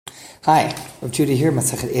Hi, Rav Judah here,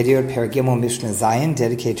 Masachet Ediot, Paragimel Mishnah Zayin,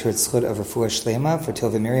 dedicated towards Schut of Refuah Shlema for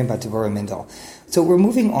Tova Miriam Bat Devorah Mindel. So we're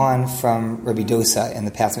moving on from Rabbi Dosa in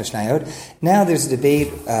the past Mishnayot. Now there's a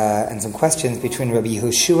debate and some questions between Rabbi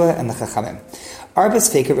Yehoshua and the Chachamim. Arbas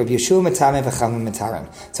Fekir, Rabbi Yehoshua Matame V'Chamim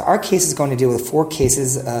Mataran. So our case is going to deal with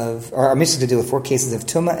our Mishnah to deal with 4 cases of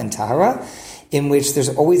Tumah and Tahara, in which there's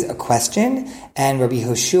always a question, and Rabbi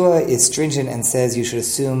Yehoshua is stringent and says you should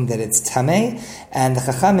assume that it's Tameh, and the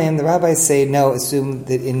Chachamim, the rabbis say, no, assume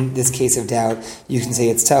that in this case of doubt, you can say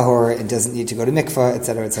it's Tahor, it doesn't need to go to mikvah,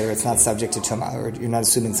 etc., etc., it's not subject to Tumah, or you're not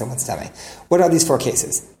assuming someone's Tameh. What are these 4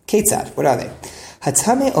 cases? Ketzad, what are they?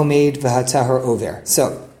 Hatameh omeid v'hatahor over.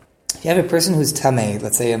 So, you have a person who's tameh,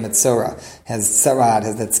 let's say a metzora, has sarad,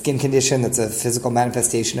 has that skin condition that's a physical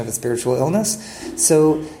manifestation of a spiritual illness.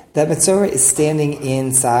 So that metzora is standing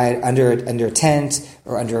inside under a tent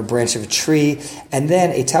or under a branch of a tree, and then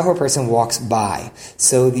a tahor person walks by.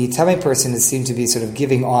 So the tameh person is seen to be sort of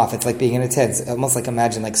giving off. It's like being in a tent. It's almost like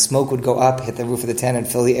imagine like smoke would go up, hit the roof of the tent, and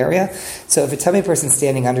fill the area. So if a tameh person is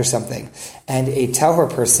standing under something and a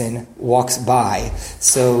tahor person walks by,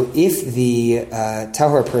 so if the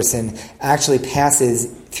tahor person actually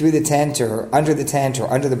passes through the tent or under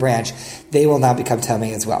the branch, they will not become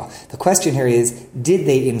tameh as well. The question here is, did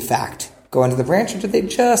they in fact go under the branch, or did they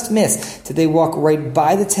just miss? Did they walk right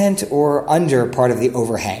by the tent or under part of the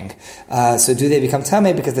overhang? So do they become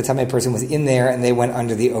tameh because the tameh person was in there and they went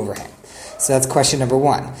under the overhang? So that's question number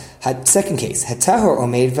 1. Second case, hatahor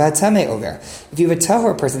omeid v'hatameh over. If you have a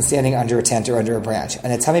tahor person standing under a tent or under a branch,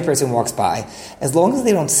 and a tameh person walks by, as long as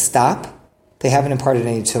they don't stop, they haven't imparted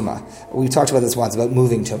any tumah. We talked about this once, about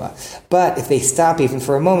moving tumah. But if they stop even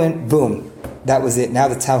for a moment, boom, that was it. Now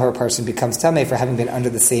the tahor person becomes tameh for having been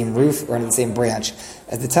under the same roof or under the same branch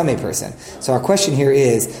as the tameh person. So our question here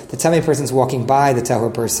is, the tameh person's walking by the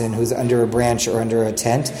tahor person who's under a branch or under a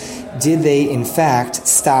tent. Did they in fact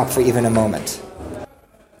stop for even a moment?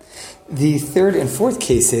 The third and fourth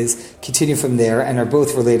cases continue from there and are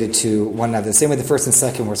both related to one another. The same way the first and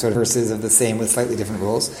second were sort of verses of the same with slightly different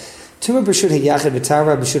rules. Tumah b'shut hayachid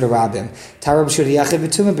v'tara b'shut harabim. Tara b'shut hayachid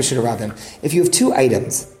v'tumah b'shut harabim. If you have 2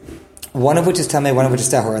 items, one of which is tameh, one of which is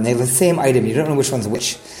tahor, and they have the same item, you don't know which one's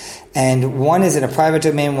which, and one is in a private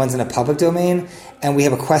domain, one's in a public domain, and we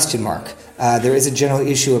have a question mark. There is a general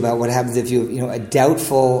issue about what happens if you have a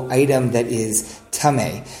doubtful item that is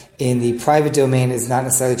tameh. In the private domain is not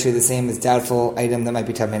necessarily true the same as doubtful item that might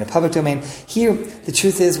be tameh in a public domain. Here, the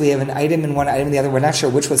truth is we have an item in one, item in the other. We're not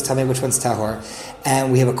sure which one's tameh, which one's tahor,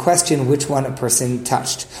 and we have a question which one a person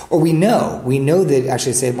touched. Or we know that,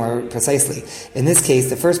 actually say it more precisely. In this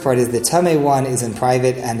case, the first part is the tameh one is in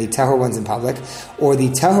private and the tahor one's in public, or the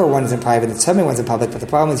tahor one is in private and the tameh one's in public, but the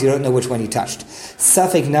problem is you don't know which one you touched.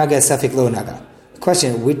 Safek naga, safek lo naga.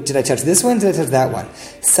 Question, did I touch this one? Did I touch that one?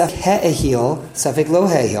 Safek he'ehil, safek lo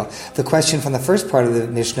he'ehil. The question from the first part of the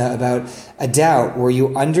Mishnah about a doubt. Were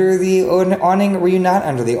you under the awning or were you not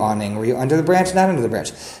under the awning? Were you under the branch, not under the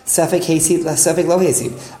branch? Safek hesid, safek lo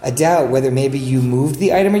hesid. A doubt whether maybe you moved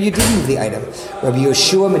the item or you didn't move the item. Rabbi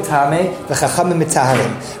Yehoshua mitame, v'chachamim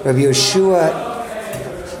mitaharim. Rabbi Yehoshua...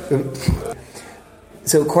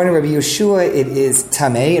 So according to Rabbi Yehoshua, it is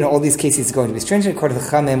tameh. In all these cases, it's going to be stringent. According to the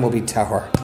Chachamim, will be tahor.